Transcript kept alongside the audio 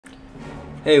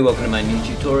Hey, welcome to my new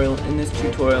tutorial. In this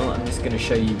tutorial I'm just going to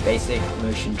show you basic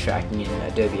motion tracking in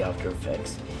Adobe After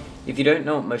Effects. If you don't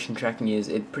know what motion tracking is,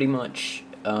 it pretty much,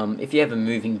 if you have a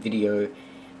moving video,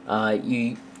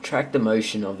 you track the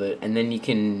motion of it and then you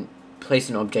can place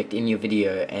an object in your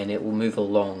video and it will move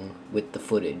along with the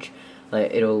footage.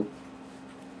 Like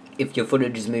if your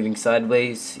footage is moving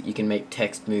sideways, you can make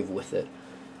text move with it.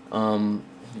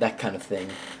 That kind of thing.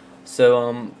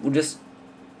 So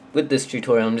with this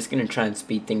tutorial, I'm just going to try and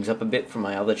speed things up a bit from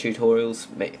my other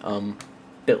tutorials, make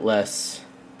bit less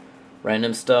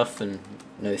random stuff and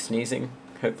no sneezing,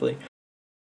 hopefully.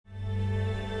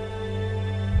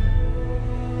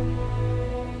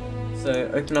 So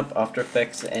open up After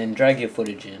Effects and drag your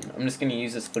footage in. I'm just going to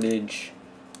use this footage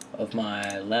of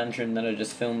my lounge room that I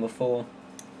just filmed before.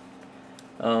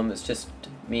 It's just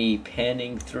me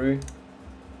panning through.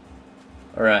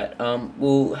 Alright,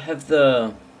 we'll have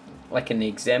like an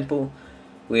example,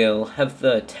 we'll have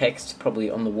the text probably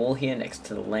on the wall here next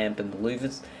to the lamp and the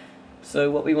louvers.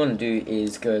 So what we want to do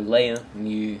is go Layer,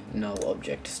 New, Null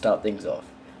Object to start things off.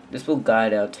 This will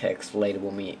guide our text later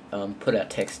when we put our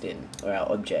text in, or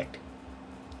our object.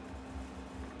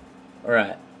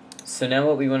 Alright, so now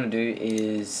what we want to do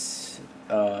is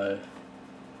go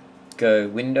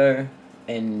Window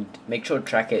and make sure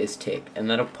Tracker is ticked, and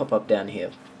that'll pop up down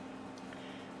here.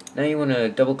 Now you want to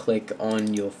double click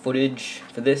on your footage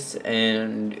for this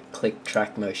and click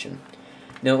Track Motion.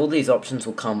 Now all these options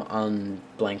will come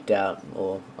unblanked out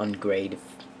or ungrayed,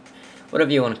 whatever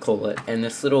you want to call it, and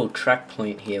this little track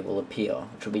point here will appear,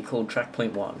 which will be called Track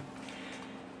Point 1.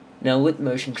 Now with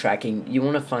motion tracking, you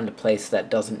want to find a place that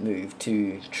doesn't move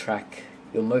to track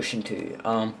your motion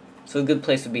to. So a good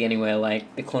place would be anywhere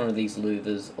like the corner of these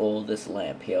louvers or this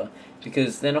lamp here,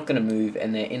 because they're not going to move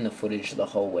and they're in the footage the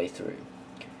whole way through.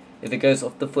 If it goes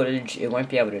off the footage, it won't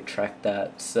be able to track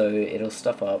that, so it'll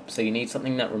stuff up. So you need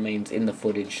something that remains in the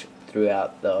footage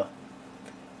throughout the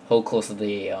whole course of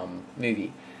the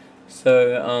movie.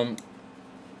 So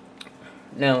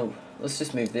now let's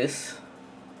just move this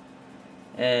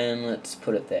and let's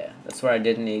put it there. That's where I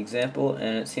did in the example,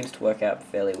 and it seems to work out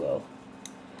fairly well.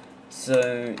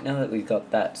 So now that we've got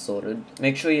that sorted,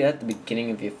 make sure you're at the beginning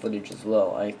of your footage as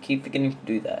well. I keep forgetting to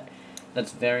do that.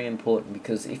 That's very important,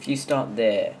 because if you start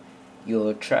there,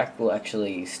 your track will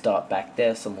actually start back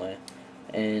there somewhere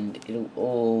and it'll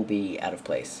all be out of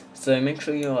place. So make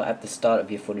sure you're at the start of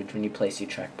your footage when you place your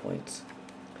track points.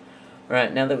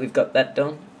 Alright, now that we've got that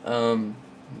done,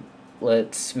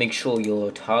 let's make sure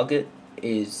your target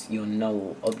is your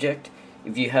null object.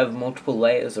 If you have multiple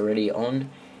layers already on,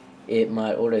 it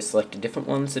might auto select a different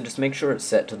one, so just make sure it's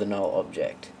set to the null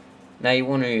object. Now you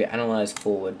want to analyze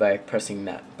forward by pressing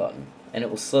that button, and it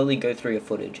will slowly go through your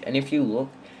footage, and if you look,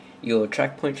 your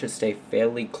track point should stay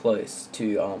fairly close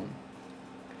to,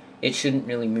 it shouldn't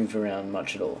really move around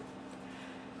much at all.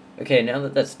 Okay, now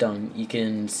that that's done, you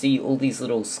can see all these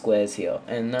little squares here,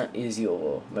 and that is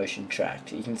your motion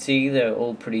tracked. You can see they're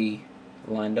all pretty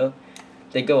lined up.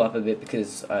 They go up a bit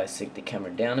because I sync the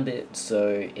camera down a bit,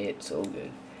 so it's all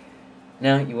good.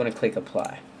 Now you want to click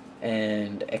Apply,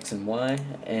 and X and Y,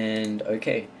 and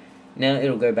OK. Now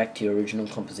it'll go back to your original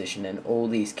composition and all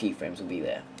these keyframes will be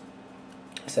there.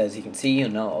 So as you can see, your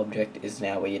null object is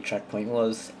now where your track point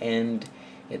was, and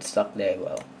it's stuck there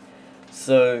well.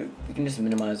 So you can just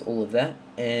minimize all of that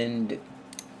and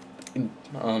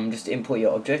just import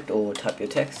your object or type your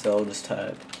text. So I'll just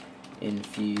type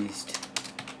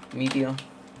infuzed-media.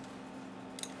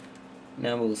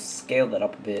 Now we'll scale that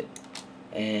up a bit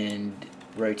and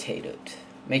rotate it.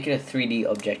 Make it a 3D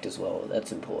object as well,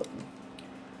 that's important.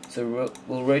 So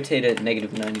we'll rotate it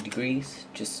 -90 degrees,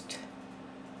 just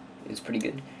is pretty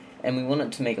good. And we want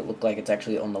it to make it look like it's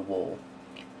actually on the wall.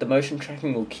 The motion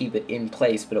tracking will keep it in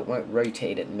place, but it won't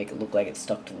rotate it and make it look like it's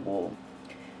stuck to the wall.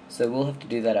 So we'll have to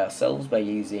do that ourselves by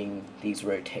using these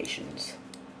rotations.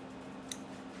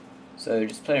 So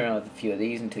just play around with a few of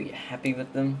these until you're happy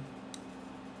with them.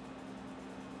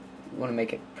 You want to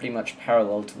make it pretty much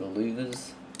parallel to the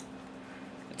louvers.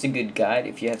 It's a good guide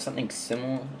if you have something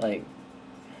similar, like,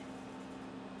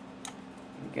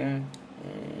 there we go,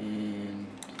 and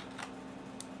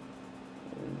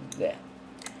there.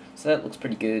 So that looks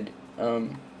pretty good.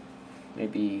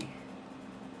 Maybe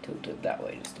tilt it that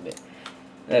way just a bit.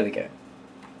 There we go.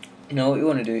 Now what we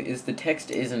want to do is the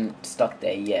text isn't stuck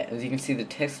there yet. As you can see, the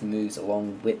text moves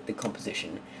along with the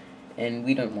composition, and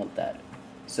we don't want that.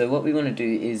 So what we want to do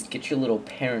is get your little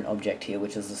parent object here,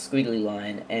 which is a squiggly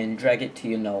line, and drag it to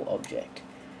your null object.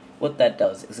 What that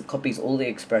does is it copies all the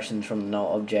expressions from the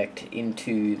null object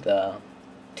into the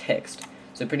text.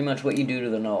 So pretty much what you do to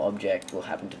the null object will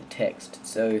happen to the text.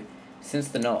 So since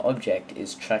the null object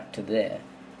is tracked to there,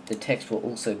 the text will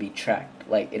also be tracked,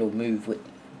 like it'll move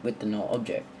with the null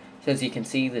object. So as you can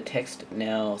see, the text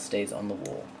now stays on the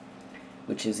wall,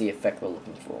 which is the effect we're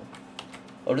looking for.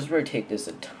 I'll just rotate this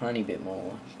a tiny bit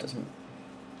more. It doesn't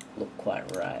look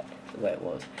quite right the way it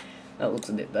was. That looks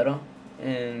a bit better,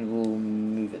 and we'll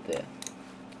move it there.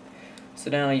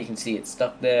 So now you can see it's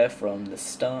stuck there from the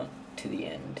start to the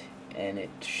end, and it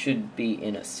should be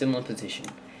in a similar position.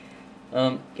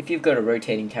 If you've got a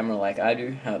rotating camera like I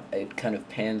do, how it kind of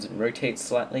pans and rotates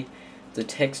slightly, the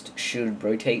text should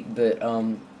rotate, but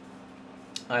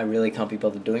I really can't be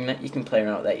bothered doing that. You can play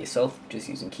around with that yourself, just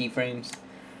using keyframes.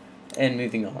 And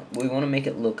moving on, we want to make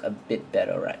it look a bit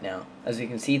better right now. As you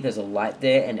can see, there's a light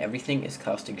there and everything is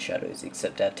casting shadows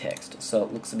except our text, so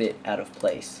it looks a bit out of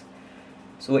place.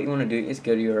 So what you want to do is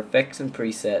go to your effects and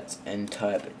presets and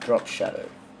type drop shadow,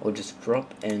 or just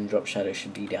drop, and drop shadow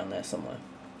should be down there somewhere.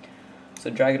 So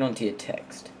drag it onto your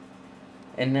text,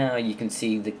 and now you can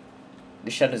see the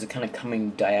shadows are kind of coming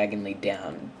diagonally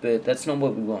down, but that's not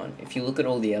what we want. If you look at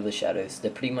all the other shadows,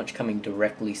 they're pretty much coming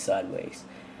directly sideways.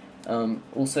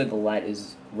 Also the light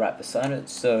is right beside it,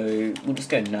 so we'll just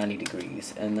go 90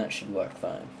 degrees and that should work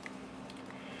fine.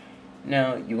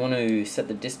 Now you want to set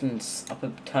the distance up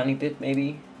a tiny bit,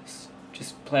 maybe.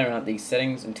 Just play around with these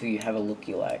settings until you have a look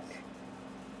you like.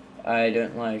 I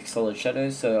don't like solid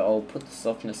shadows, so I'll put the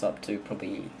softness up to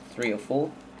probably 3 or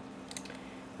 4,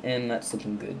 and that's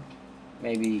looking good.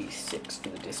 Maybe 6 for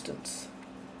the distance.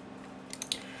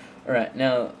 Alright,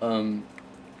 now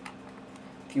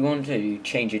if you want to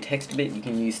change your text a bit, you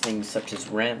can use things such as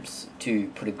ramps to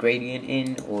put a gradient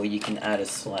in, or you can add a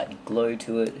slight glow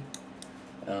to it,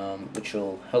 which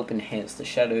will help enhance the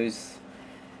shadows,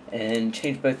 and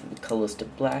change both of the colors to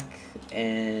black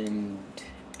and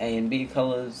A and B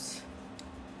colors,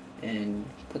 and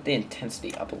put the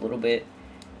intensity up a little bit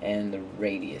and the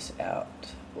radius out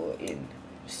or in.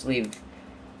 Just leave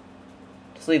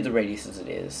the radius as it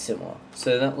is, similar.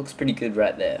 So that looks pretty good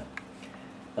right there.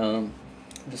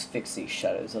 Just fix these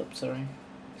shadows up, sorry.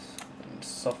 And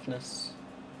softness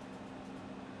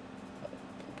up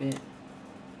a bit.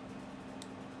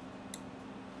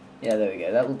 Yeah, there we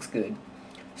go, that looks good.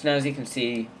 So now as you can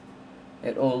see,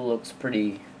 it all looks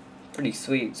pretty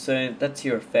sweet. So that's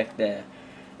your effect there.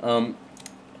 I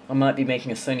might be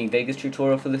making a Sony Vegas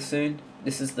tutorial for this soon.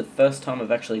 This is the first time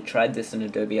I've actually tried this in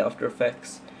Adobe After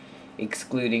Effects,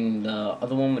 excluding the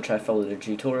other one which I followed a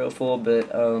tutorial for,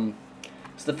 but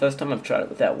it's the first time I've tried it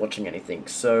without watching anything,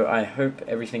 so I hope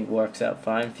everything works out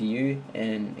fine for you,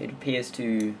 and it appears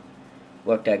to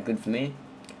worked out good for me.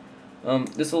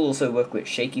 This will also work with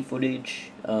shaky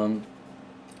footage. It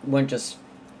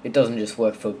doesn't just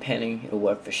work for panning, it'll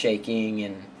work for shaking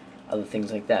and other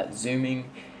things like that. Zooming,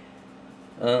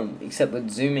 except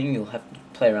with zooming you'll have to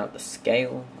play around with the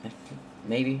scale,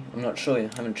 maybe, I'm not sure, I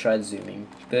haven't tried zooming.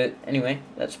 But anyway,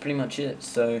 that's pretty much it.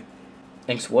 So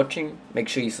thanks for watching, make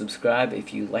sure you subscribe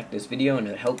if you liked this video and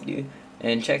it helped you,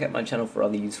 and check out my channel for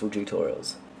other useful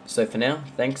tutorials. So for now,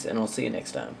 thanks, and I'll see you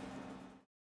next time.